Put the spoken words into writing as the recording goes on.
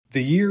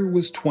The year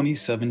was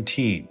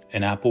 2017,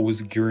 and Apple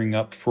was gearing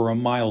up for a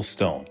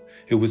milestone.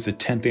 It was the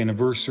 10th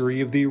anniversary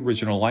of the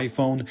original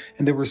iPhone,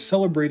 and they were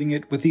celebrating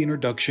it with the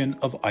introduction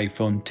of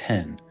iPhone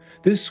X.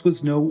 This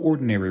was no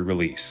ordinary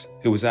release.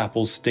 It was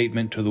Apple's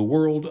statement to the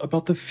world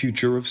about the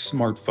future of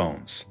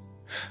smartphones.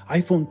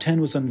 iPhone X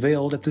was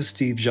unveiled at the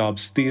Steve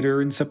Jobs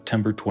Theater in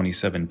September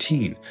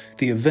 2017.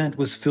 The event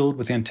was filled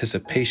with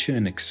anticipation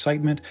and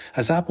excitement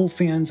as Apple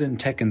fans and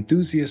tech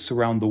enthusiasts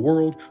around the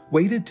world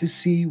waited to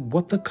see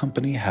what the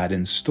company had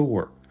in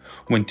store.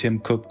 When Tim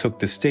Cook took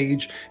the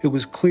stage, it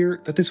was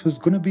clear that this was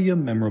going to be a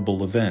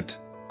memorable event.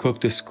 Cook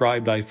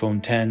described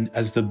iPhone X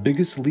as the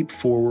biggest leap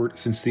forward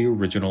since the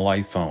original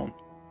iPhone.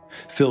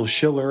 Phil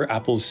Schiller,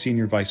 Apple's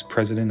Senior Vice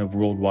President of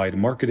Worldwide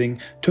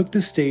Marketing, took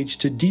the stage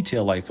to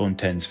detail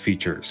iPhone X's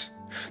features.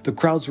 The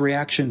crowd's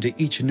reaction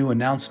to each new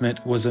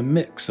announcement was a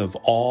mix of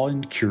awe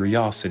and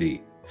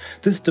curiosity.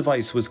 This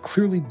device was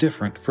clearly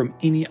different from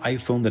any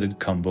iPhone that had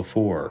come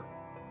before.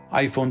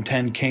 iPhone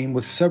X came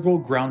with several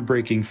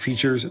groundbreaking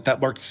features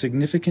that marked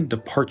significant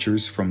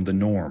departures from the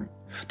norm.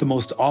 The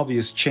most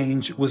obvious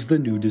change was the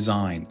new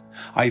design.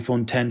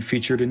 iPhone X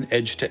featured an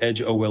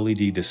edge-to-edge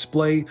OLED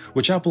display,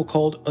 which Apple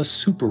called a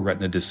Super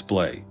Retina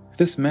display.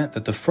 This meant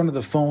that the front of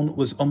the phone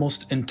was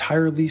almost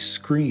entirely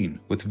screen,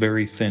 with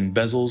very thin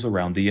bezels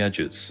around the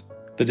edges.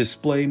 The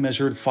display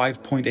measured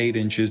 5.8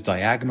 inches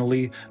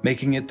diagonally,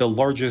 making it the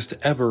largest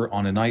ever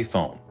on an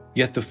iPhone.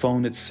 Yet the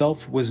phone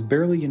itself was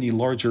barely any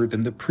larger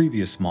than the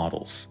previous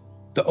models.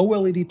 The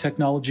OLED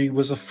technology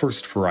was a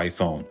first for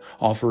iPhone,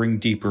 offering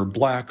deeper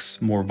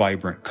blacks, more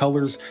vibrant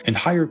colors, and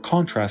higher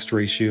contrast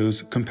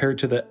ratios compared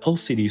to the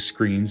LCD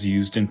screens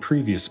used in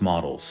previous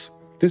models.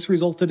 This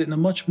resulted in a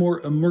much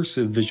more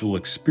immersive visual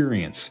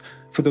experience.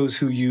 For those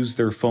who use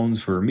their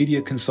phones for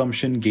media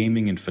consumption,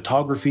 gaming, and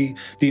photography,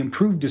 the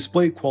improved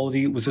display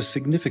quality was a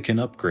significant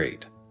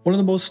upgrade. One of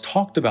the most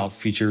talked about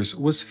features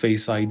was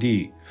Face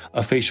ID,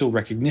 a facial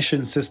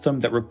recognition system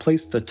that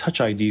replaced the Touch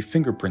ID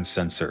fingerprint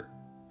sensor.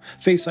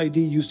 Face ID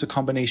used a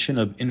combination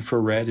of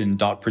infrared and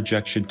dot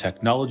projection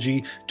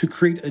technology to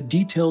create a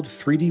detailed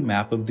 3D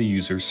map of the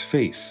user's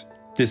face.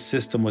 This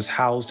system was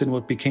housed in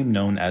what became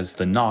known as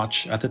the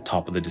notch at the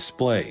top of the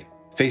display.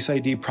 Face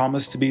ID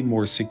promised to be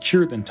more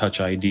secure than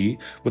Touch ID,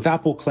 with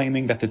Apple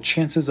claiming that the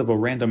chances of a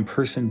random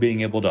person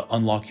being able to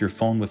unlock your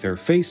phone with their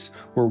face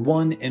were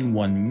 1 in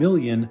 1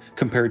 million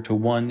compared to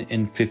 1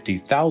 in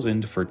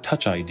 50,000 for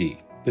Touch ID.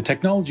 The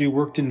technology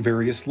worked in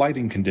various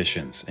lighting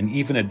conditions and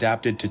even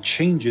adapted to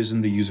changes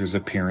in the user's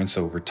appearance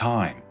over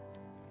time.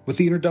 With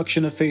the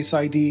introduction of Face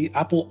ID,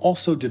 Apple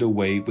also did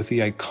away with the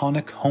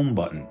iconic Home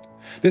button.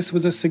 This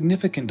was a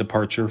significant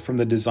departure from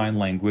the design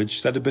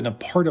language that had been a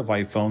part of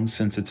iPhone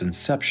since its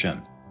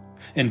inception.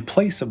 In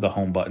place of the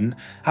Home button,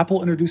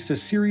 Apple introduced a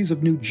series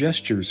of new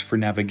gestures for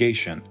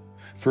navigation.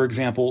 For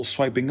example,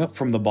 swiping up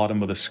from the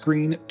bottom of the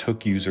screen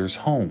took users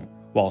home,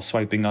 while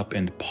swiping up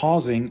and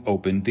pausing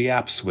opened the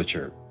app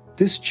switcher.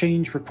 This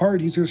change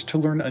required users to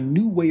learn a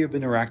new way of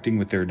interacting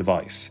with their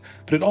device,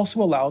 but it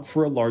also allowed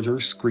for a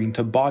larger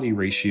screen-to-body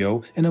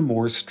ratio and a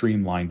more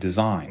streamlined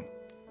design.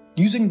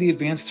 Using the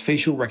advanced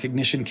facial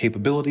recognition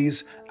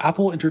capabilities,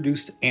 Apple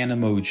introduced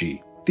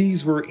Animoji.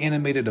 These were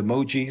animated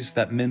emojis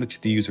that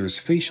mimicked the user's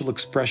facial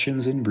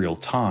expressions in real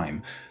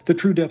time. The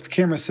TrueDepth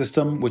camera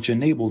system, which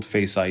enabled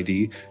Face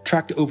ID,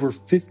 tracked over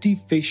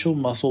 50 facial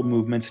muscle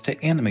movements to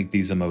animate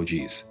these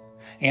emojis.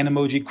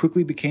 Animoji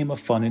quickly became a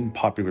fun and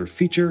popular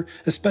feature,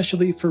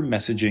 especially for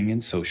messaging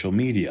and social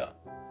media.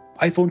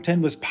 iPhone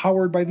X was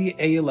powered by the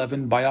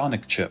A11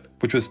 Bionic chip,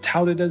 which was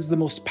touted as the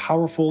most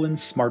powerful and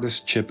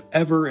smartest chip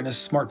ever in a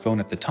smartphone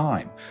at the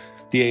time.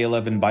 The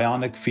A11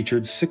 Bionic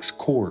featured 6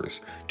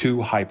 cores,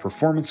 2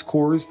 high-performance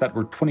cores that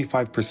were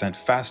 25%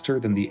 faster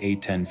than the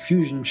A10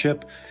 Fusion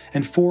chip,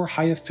 and 4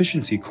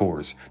 high-efficiency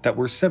cores that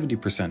were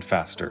 70%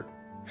 faster.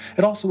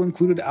 It also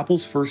included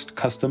Apple's first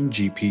custom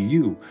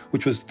GPU,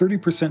 which was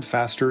 30%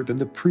 faster than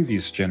the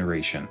previous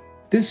generation.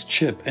 This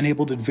chip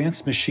enabled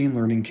advanced machine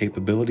learning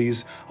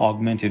capabilities,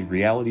 augmented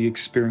reality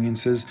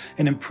experiences,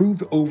 and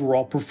improved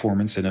overall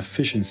performance and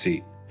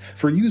efficiency.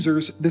 For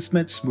users, this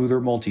meant smoother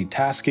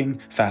multitasking,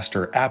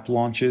 faster app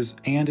launches,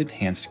 and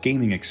enhanced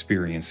gaming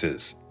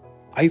experiences.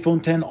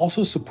 iPhone X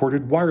also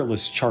supported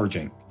wireless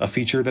charging, a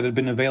feature that had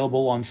been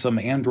available on some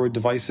Android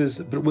devices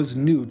but was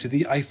new to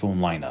the iPhone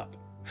lineup.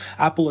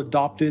 Apple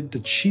adopted the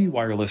Qi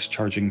wireless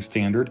charging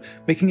standard,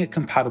 making it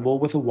compatible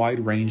with a wide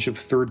range of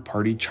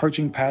third-party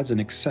charging pads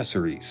and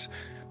accessories.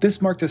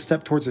 This marked a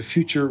step towards a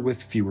future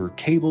with fewer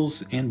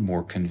cables and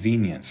more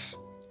convenience.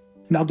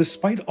 Now,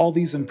 despite all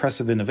these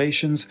impressive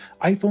innovations,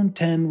 iPhone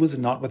X was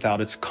not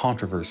without its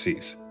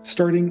controversies,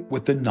 starting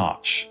with the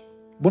notch.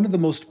 One of the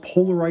most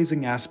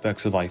polarizing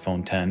aspects of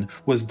iPhone X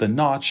was the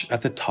notch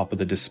at the top of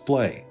the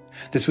display.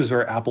 This was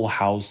where Apple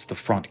housed the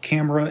front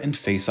camera and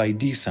Face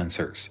ID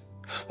sensors.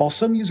 While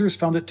some users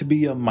found it to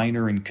be a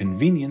minor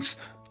inconvenience,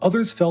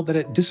 others felt that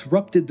it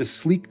disrupted the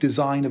sleek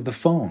design of the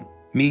phone.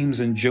 Memes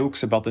and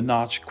jokes about the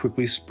notch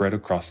quickly spread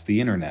across the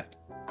internet.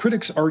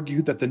 Critics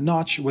argued that the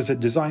notch was a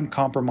design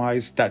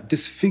compromise that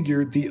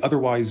disfigured the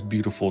otherwise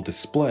beautiful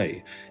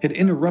display. It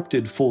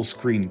interrupted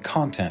full-screen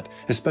content,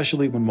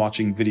 especially when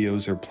watching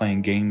videos or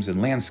playing games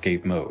in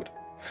landscape mode.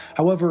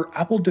 However,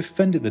 Apple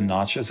defended the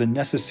notch as a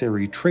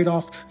necessary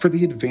trade-off for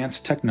the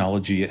advanced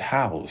technology it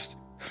housed.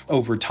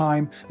 Over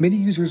time, many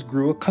users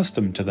grew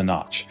accustomed to the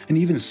notch, and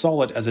even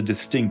saw it as a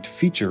distinct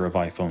feature of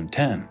iPhone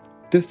X.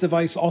 This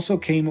device also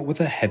came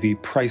with a heavy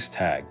price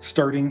tag,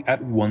 starting at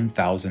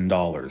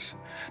 $1,000.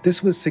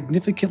 This was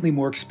significantly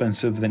more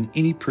expensive than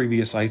any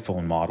previous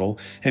iPhone model,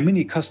 and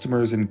many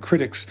customers and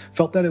critics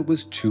felt that it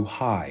was too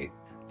high.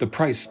 The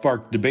price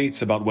sparked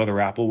debates about whether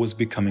Apple was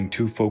becoming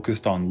too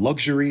focused on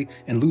luxury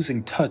and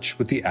losing touch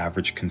with the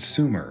average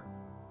consumer.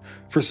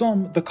 For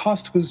some, the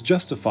cost was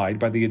justified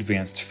by the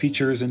advanced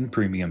features and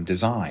premium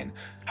design.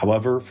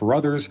 However, for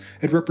others,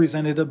 it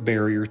represented a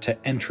barrier to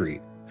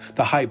entry.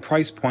 The high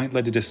price point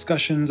led to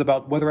discussions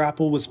about whether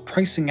Apple was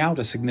pricing out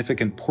a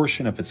significant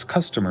portion of its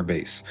customer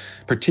base,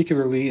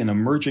 particularly in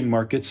emerging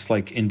markets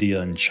like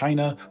India and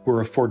China, where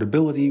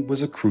affordability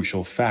was a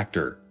crucial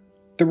factor.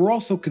 There were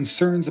also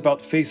concerns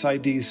about Face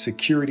ID's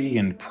security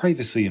and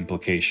privacy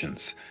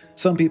implications.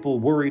 Some people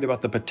worried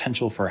about the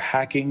potential for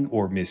hacking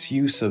or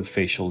misuse of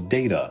facial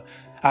data.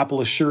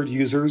 Apple assured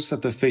users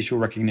that the facial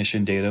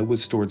recognition data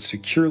was stored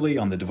securely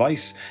on the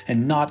device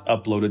and not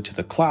uploaded to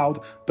the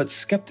cloud, but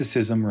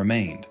skepticism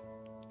remained.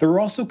 There were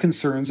also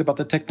concerns about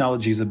the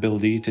technology's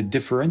ability to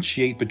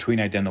differentiate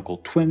between identical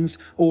twins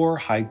or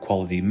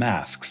high-quality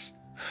masks.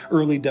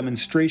 Early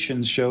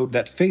demonstrations showed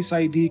that Face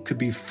ID could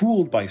be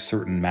fooled by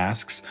certain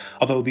masks,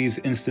 although these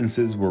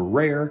instances were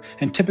rare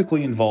and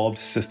typically involved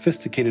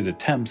sophisticated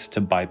attempts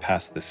to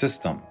bypass the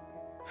system.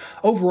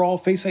 Overall,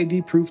 Face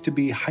ID proved to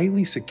be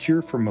highly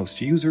secure for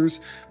most users,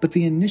 but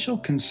the initial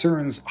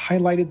concerns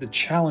highlighted the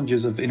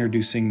challenges of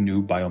introducing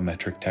new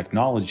biometric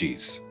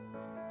technologies.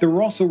 There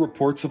were also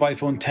reports of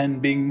iPhone X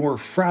being more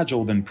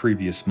fragile than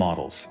previous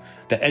models.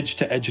 The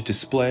edge-to-edge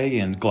display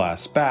and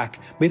glass back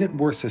made it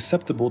more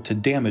susceptible to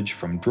damage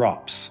from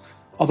drops.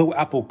 Although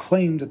Apple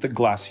claimed that the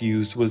glass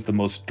used was the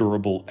most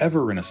durable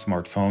ever in a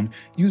smartphone,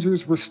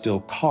 users were still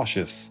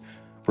cautious.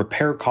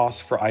 Repair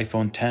costs for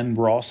iPhone X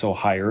were also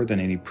higher than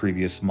any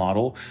previous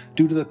model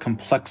due to the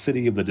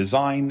complexity of the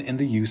design and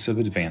the use of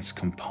advanced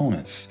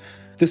components.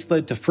 This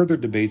led to further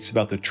debates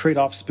about the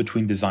trade-offs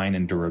between design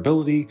and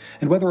durability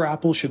and whether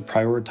Apple should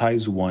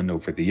prioritize one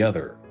over the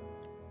other.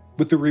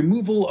 With the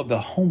removal of the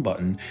home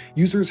button,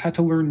 users had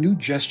to learn new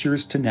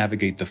gestures to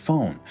navigate the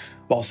phone.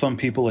 While some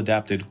people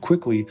adapted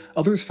quickly,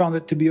 others found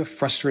it to be a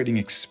frustrating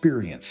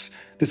experience.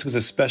 This was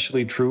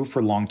especially true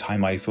for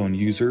longtime iPhone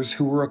users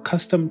who were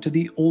accustomed to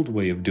the old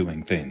way of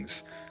doing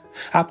things.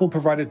 Apple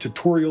provided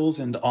tutorials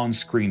and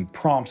on-screen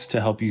prompts to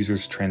help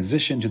users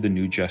transition to the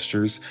new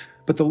gestures,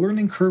 but the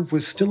learning curve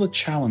was still a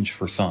challenge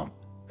for some.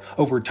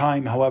 Over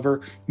time,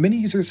 however, many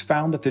users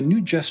found that the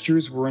new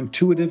gestures were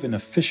intuitive and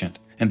efficient,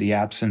 and the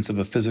absence of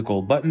a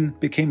physical button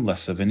became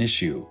less of an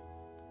issue.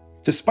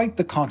 Despite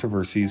the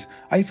controversies,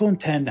 iPhone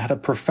X had a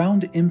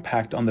profound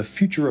impact on the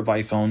future of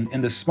iPhone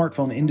and the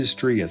smartphone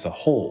industry as a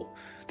whole.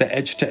 The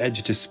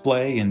edge-to-edge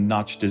display and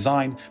notch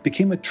design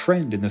became a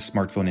trend in the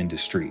smartphone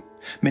industry.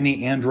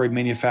 Many Android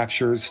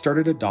manufacturers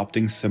started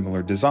adopting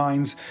similar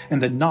designs,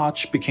 and the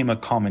notch became a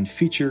common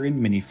feature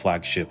in many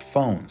flagship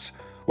phones.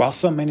 While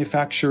some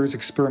manufacturers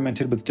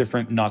experimented with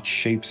different notch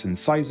shapes and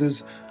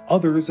sizes,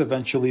 others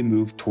eventually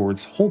moved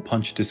towards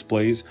hole-punch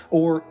displays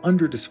or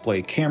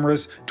under-display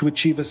cameras to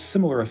achieve a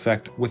similar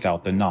effect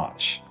without the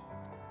notch.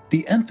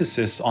 The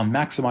emphasis on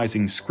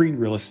maximizing screen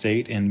real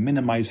estate and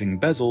minimizing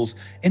bezels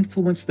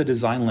influenced the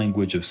design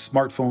language of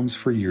smartphones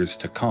for years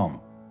to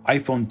come.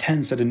 iPhone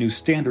X set a new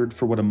standard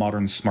for what a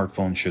modern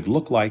smartphone should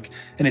look like,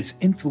 and its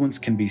influence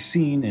can be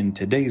seen in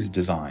today's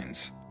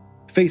designs.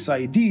 Face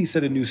ID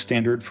set a new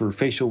standard for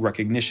facial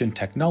recognition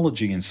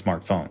technology in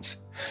smartphones.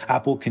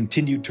 Apple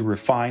continued to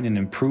refine and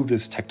improve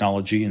this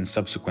technology in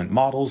subsequent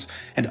models,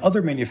 and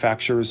other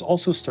manufacturers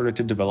also started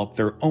to develop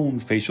their own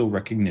facial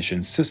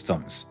recognition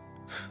systems.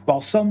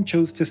 While some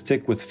chose to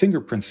stick with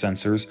fingerprint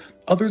sensors,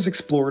 others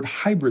explored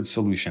hybrid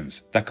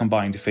solutions that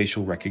combined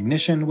facial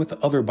recognition with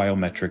other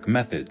biometric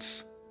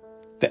methods.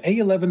 The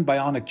A11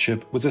 Bionic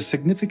chip was a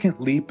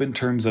significant leap in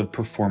terms of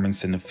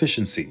performance and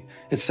efficiency.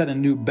 It set a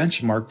new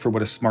benchmark for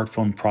what a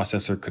smartphone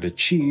processor could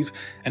achieve,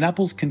 and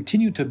Apple's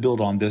continued to build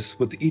on this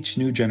with each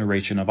new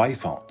generation of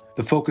iPhone.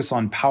 The focus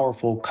on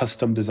powerful,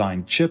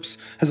 custom-designed chips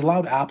has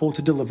allowed Apple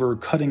to deliver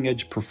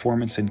cutting-edge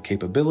performance and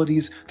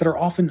capabilities that are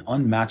often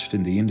unmatched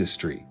in the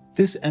industry.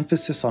 This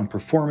emphasis on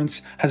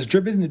performance has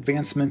driven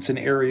advancements in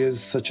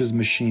areas such as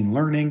machine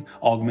learning,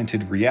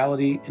 augmented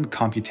reality, and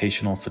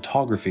computational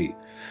photography.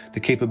 The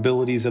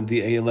capabilities of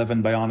the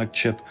A11 Bionic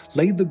chip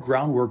laid the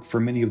groundwork for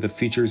many of the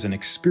features and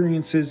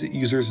experiences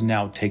users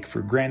now take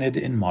for granted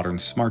in modern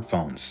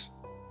smartphones.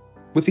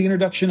 With the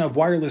introduction of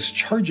wireless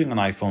charging on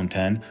iPhone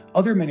X,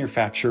 other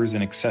manufacturers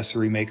and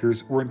accessory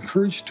makers were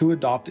encouraged to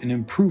adopt and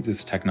improve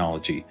this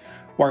technology.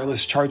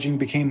 Wireless charging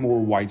became more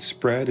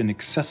widespread and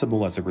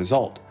accessible as a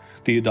result.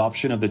 The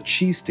adoption of the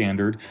Qi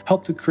standard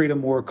helped to create a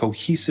more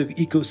cohesive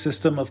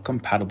ecosystem of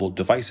compatible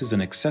devices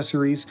and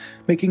accessories,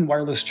 making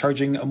wireless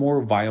charging a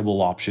more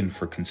viable option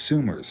for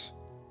consumers.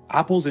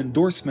 Apple's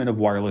endorsement of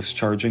wireless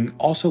charging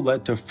also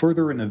led to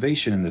further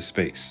innovation in this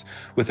space,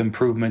 with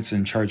improvements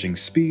in charging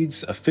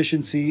speeds,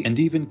 efficiency, and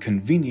even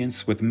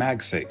convenience with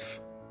MagSafe.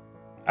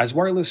 As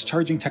wireless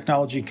charging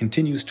technology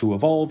continues to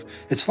evolve,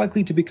 it's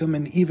likely to become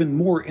an even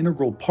more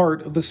integral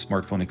part of the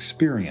smartphone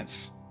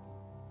experience.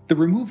 The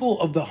removal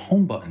of the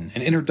home button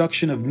and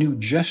introduction of new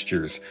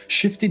gestures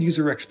shifted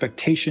user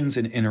expectations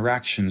and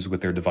interactions with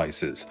their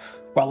devices.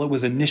 While it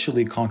was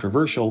initially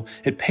controversial,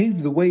 it paved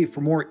the way for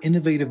more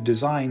innovative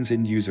designs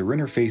and user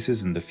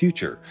interfaces in the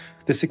future.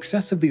 The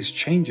success of these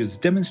changes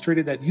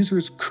demonstrated that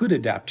users could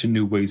adapt to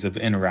new ways of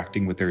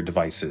interacting with their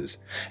devices,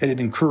 and it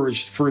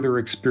encouraged further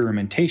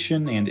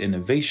experimentation and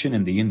innovation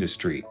in the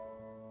industry.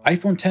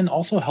 iPhone X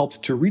also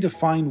helped to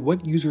redefine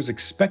what users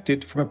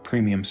expected from a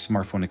premium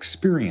smartphone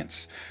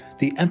experience.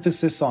 The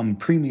emphasis on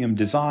premium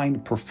design,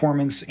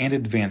 performance, and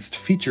advanced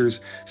features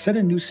set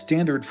a new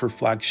standard for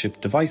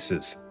flagship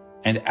devices.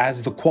 And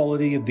as the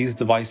quality of these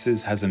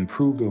devices has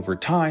improved over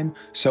time,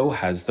 so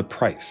has the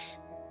price.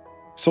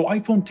 So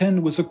iPhone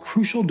X was a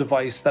crucial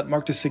device that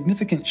marked a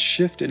significant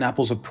shift in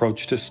Apple's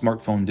approach to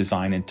smartphone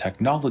design and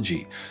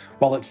technology.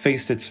 While it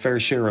faced its fair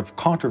share of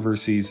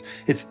controversies,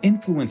 its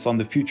influence on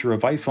the future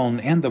of iPhone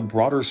and the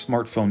broader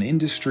smartphone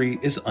industry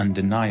is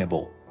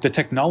undeniable. The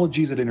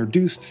technologies it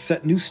introduced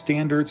set new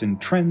standards and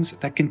trends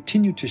that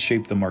continue to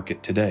shape the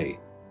market today.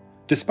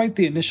 Despite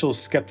the initial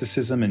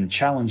skepticism and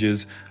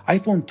challenges,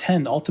 iPhone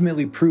X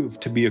ultimately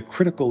proved to be a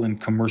critical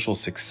and commercial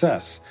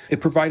success.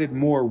 It provided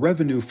more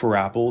revenue for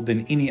Apple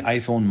than any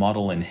iPhone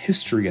model in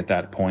history at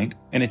that point,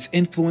 and its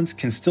influence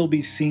can still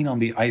be seen on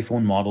the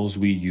iPhone models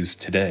we use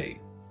today.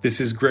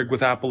 This is Greg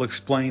with Apple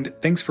Explained.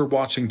 Thanks for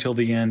watching till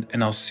the end,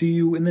 and I'll see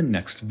you in the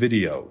next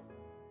video.